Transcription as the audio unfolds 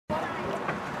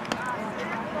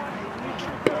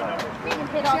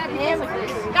hit off him.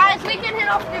 Guys, we can hit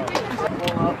off the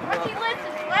once he lifts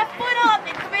his left foot up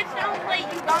and commits to home plate,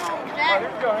 you gone, Jack.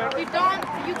 You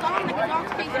gone like a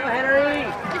dog's feet. Henry!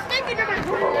 Just thinking you're going to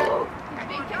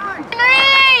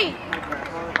Henry!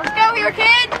 Let's go here,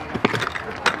 kid!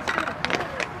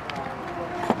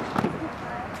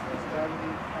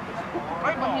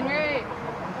 Henry!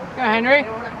 Go, Henry!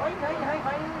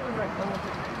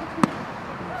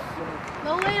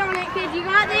 No weight on it, kid. You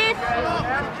got this?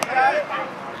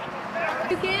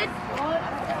 You kid?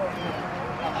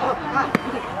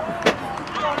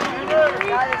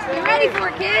 You ready for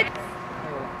it, kid?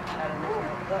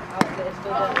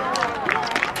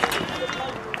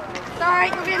 It's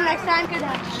alright, we'll get him next time. Good.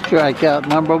 Strikeout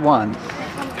number 1.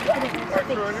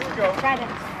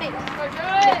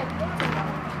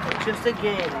 Just a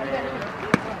game, man.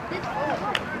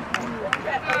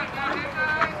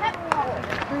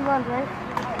 3 runs, right?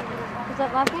 Is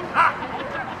that left hand?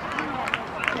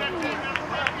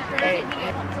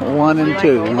 1 and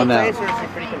 2, 1 out. Kinda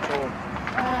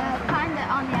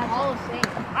on the outside.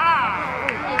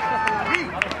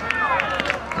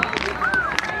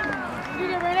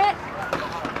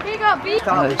 Here you go, B.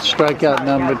 Strikeout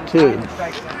number 2.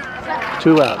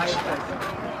 2 outs.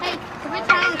 Hey, every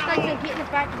time the strikes are getting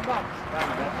it back to the box.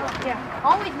 Yeah,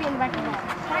 always be in the back of the box.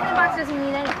 Back of the box doesn't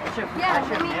mean anything. Yeah, I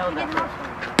mean, you get the box.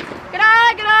 Good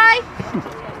eye, good eye.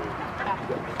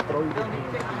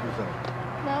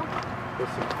 No.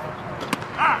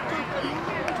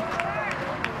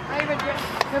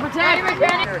 Number 10. Did you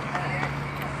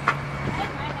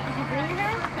bring your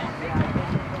hand?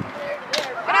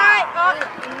 Good eye.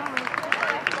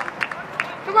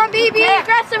 Come on, BB.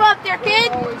 Aggressive up there,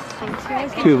 kid.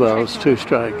 2 balls, 2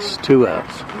 strikes, 2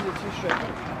 outs.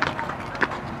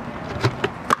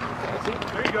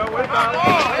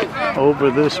 Over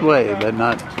this way, but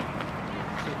not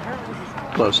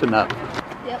close enough.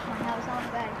 Yep, my house on the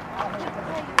bag.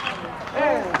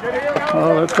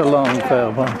 Oh, that's a long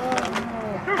foul ball.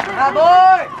 Hi,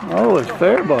 boy! Oh, it's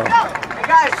fair ball. Hey,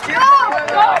 guys, cheer for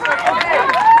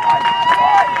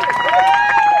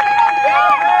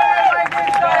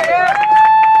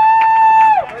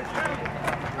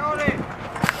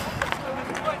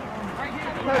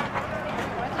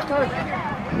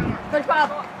Good job.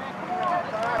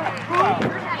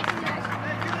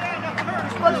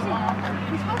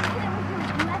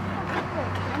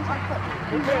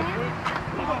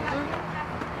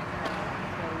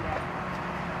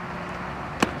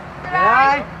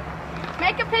 Right.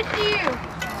 Make a pitch to you.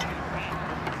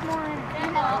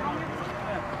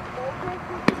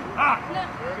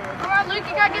 Come on, Luke,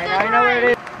 you gotta get this I know where it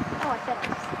is. Oh, I said it.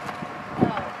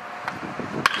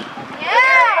 Yeah!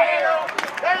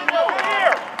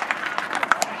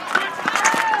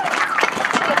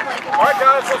 All right,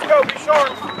 guys, let's go. Be sharp.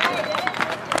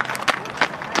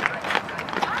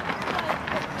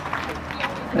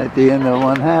 At the end of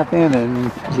 1/2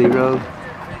 inning, 0,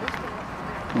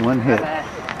 1 hit.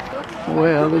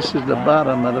 Well, this is the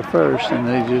bottom of the first, and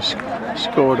they just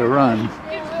scored a run.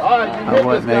 I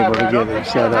wasn't able to get it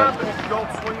set up. Don't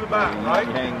swing the bat, right?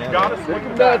 You gotta swing the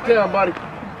Back bat. down, buddy.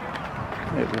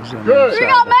 It was in Good. the Here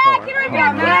we go, Mac! Here we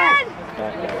go, man!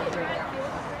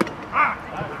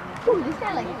 Ooh, this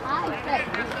guy likes high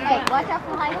stakes. Hey, watch out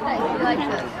for high stakes. He likes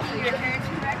those.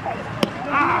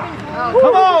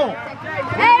 Come on!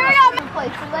 Hey, here we go!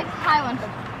 Place. He likes high ones.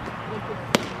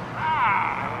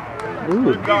 Ooh,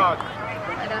 Good God.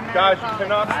 Guys, you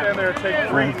cannot stand there and take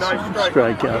 3 nice strikes.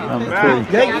 strikeout number 3.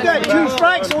 Hey, you got 2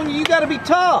 strikes on you. You got to be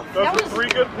tough. Those are 3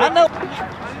 good I know.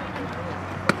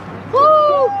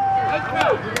 Woo!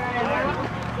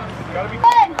 Gotta be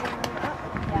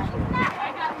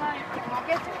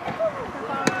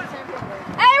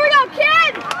Hey, here we go,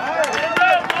 kid!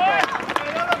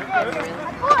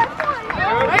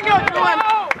 There you go, Glenn.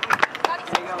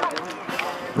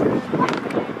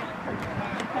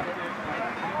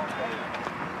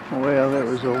 Well, that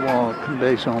was a walk,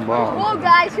 base on ball. Whoa,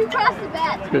 guys, who crossed the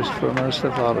bat? Christofer must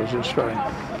have thought it was a strike.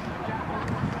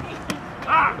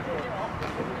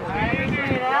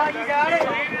 You got it.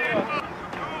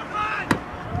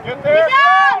 Get there. Get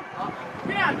down!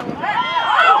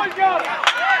 Oh, he got it.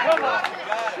 Come on.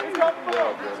 He's up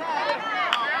through.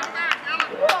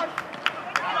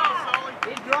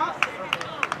 He dropped.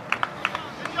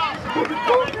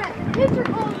 Pitcher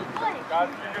calls the play. Guys,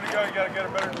 if you're going to go, you got to get a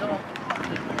better jump.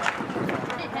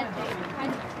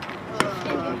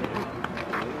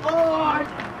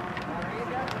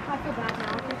 I feel bad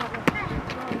now.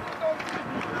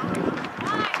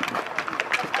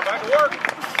 Go back to work.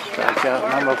 Strikeout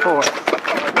number 4.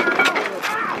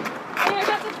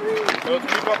 Let's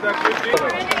keep up that good deal.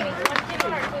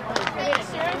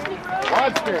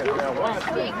 Wide stand. Yeah, wide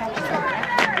stand.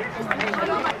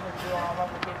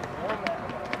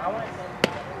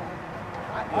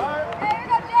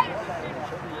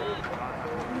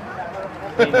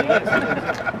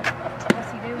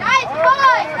 Nice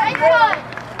push! Nice push!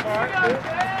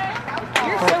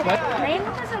 You're so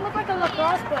Randall doesn't look like a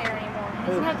lacrosse player anymore. He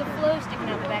doesn't have the flow sticking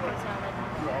out the back of his helmet.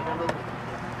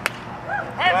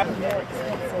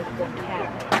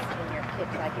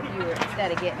 Like if you were,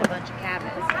 instead of getting a bunch of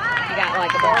cabinets, you got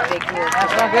like a bunch of big doors.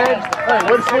 That's not good. Hey,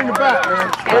 way to swing the bat,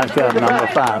 man. Strike out number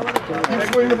 5.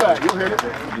 Swing the bat. You'll hit it.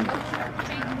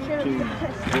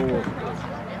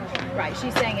 Right,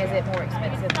 she's saying, is it more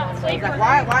expensive? Like,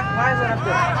 why is it up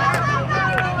there?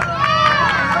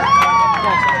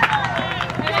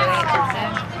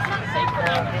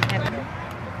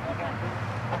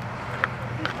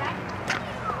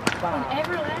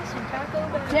 Everlasting Taco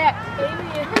Bell. Check.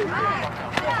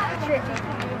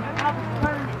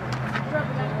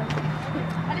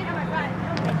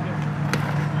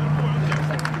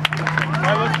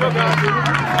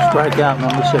 Strike out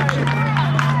number 6.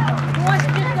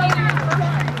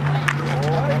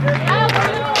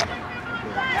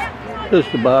 This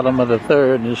is the bottom of the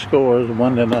third, and the score is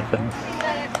 1-0.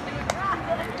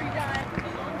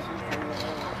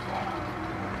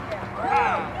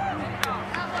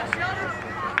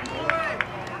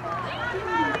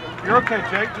 You're okay,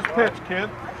 Jake. Just pitch, kid.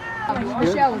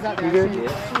 Michelle was up there. She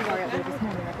was already up there this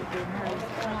morning. I think doing hers.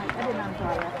 I did not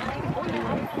try that.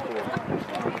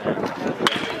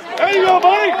 There you go,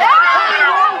 buddy.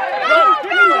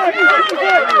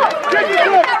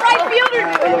 Right fielder!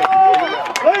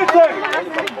 Lay it there.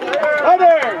 Right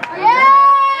there.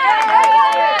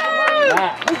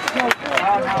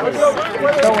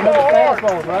 Throwing up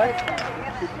fastballs, right?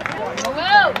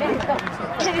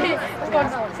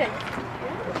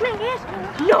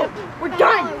 No, we're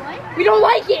done. We don't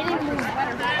like it anymore.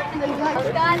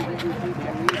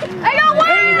 I got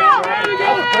one now.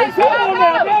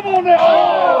 Double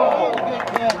now.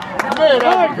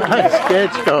 Nice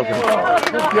catch, Kobe.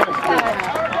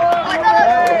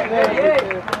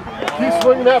 Keep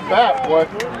swinging that bat, boy.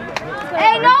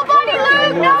 Hey, nobody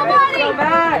lose, nobody.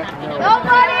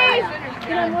 Nobody.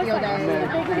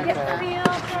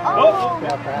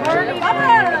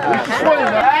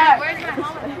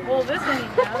 Well, this one you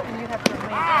know, and you have to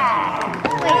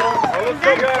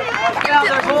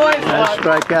That's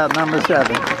strikeout number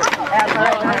 7.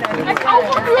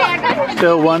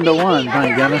 Still 1-1,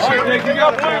 thank goodness. Jake, you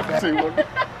got one.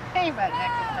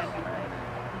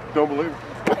 Don't believe it.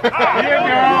 Here,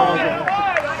 girl.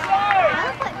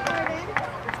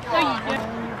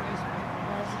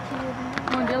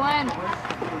 Come on, Dylan.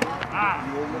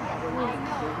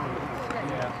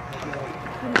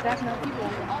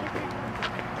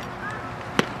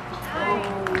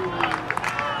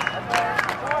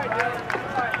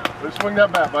 Way to swing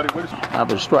that bat, buddy. Way to That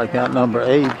was strikeout number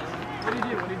 8.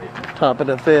 Top of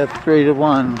the 5th,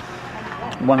 3-1.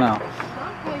 1 out.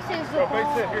 base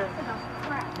hit here.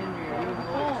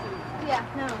 Yeah,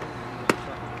 no.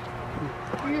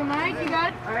 You Mike, you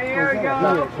got? Here we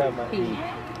go.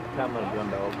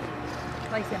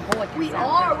 place in Boyd. We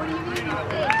are. What do you mean?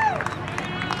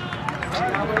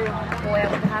 Boy, I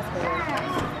went to high school.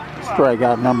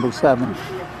 Strikeout number 7. I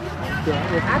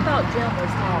thought Jim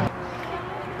was tall.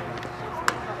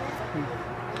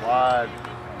 Wide.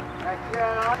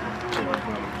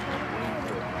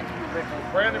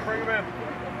 Brandon, bring him in.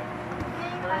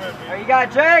 There you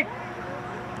got Jake.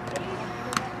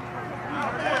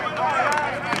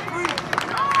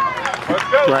 Let's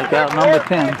go. Strikeout number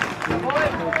 10.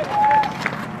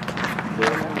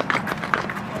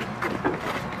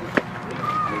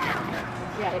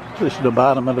 This is the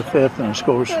bottom of the 5th, and the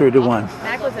score is 3-1.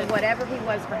 Mac was in whatever he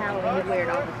was for Halloween. He wear it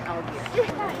all year.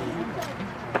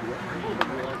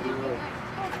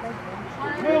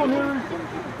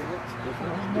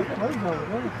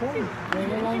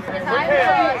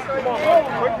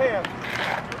 Quick hand.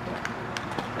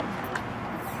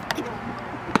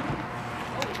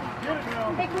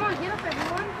 Hey, come on, get up,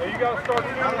 everyone. Hey, you got to start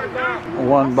shooting right now.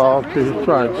 1 ball, 2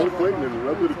 strikes.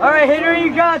 All right, Henry,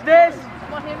 you got this.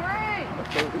 Come on, Henry.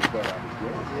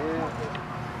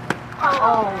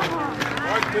 All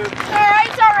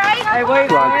It's all right. Hey, wait.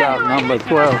 Strikeout number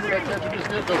 12,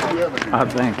 I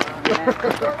think.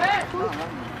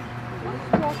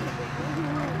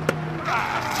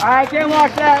 All right, can't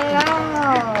watch that. No.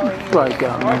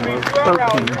 Strikeout number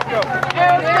 13.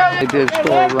 They did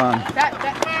score a run.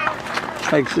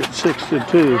 Makes it 6-2 at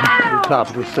the top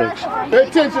of the 6th. Pay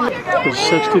attention. It's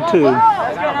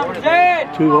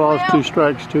 6-2. 2 balls, 2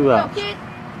 strikes, 2 outs.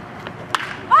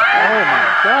 Oh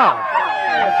my God!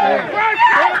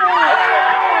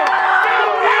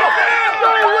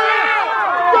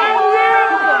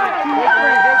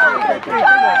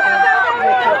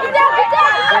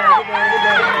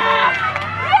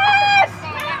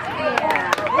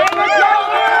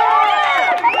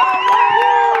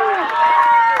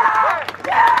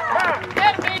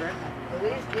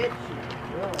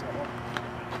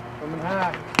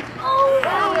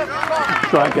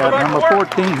 Strikeout number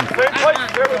 14. Same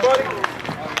places, everybody.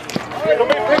 Let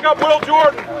me pick up Will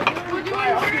Jordan.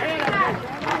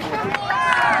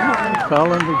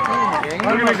 Colin. Look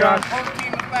at me, guys.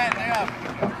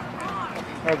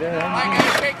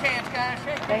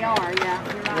 They are, yeah.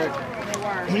 You're right. They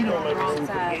were. He don't let wrong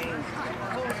side.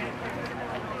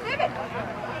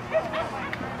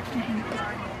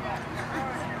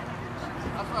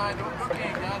 That's right. Don't look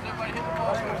in, guys. Everybody hit the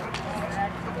ball.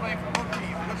 We're playing for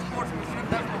Moultrie. Good sportsmanship.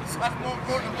 That's more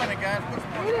important than winning, guys. Good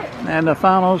sportsmanship. And the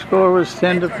final score was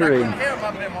 10 to 3. I couldn't hear him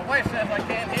up there. My wife says I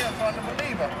can't hear, so I don't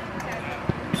believe her.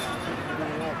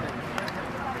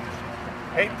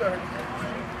 8:30.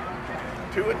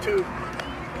 2-2.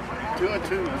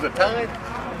 2-2. Is it time?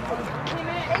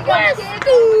 Yes!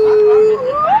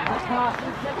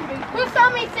 Who saw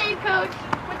me save, Coach?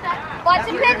 What's that? Watch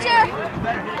the picture.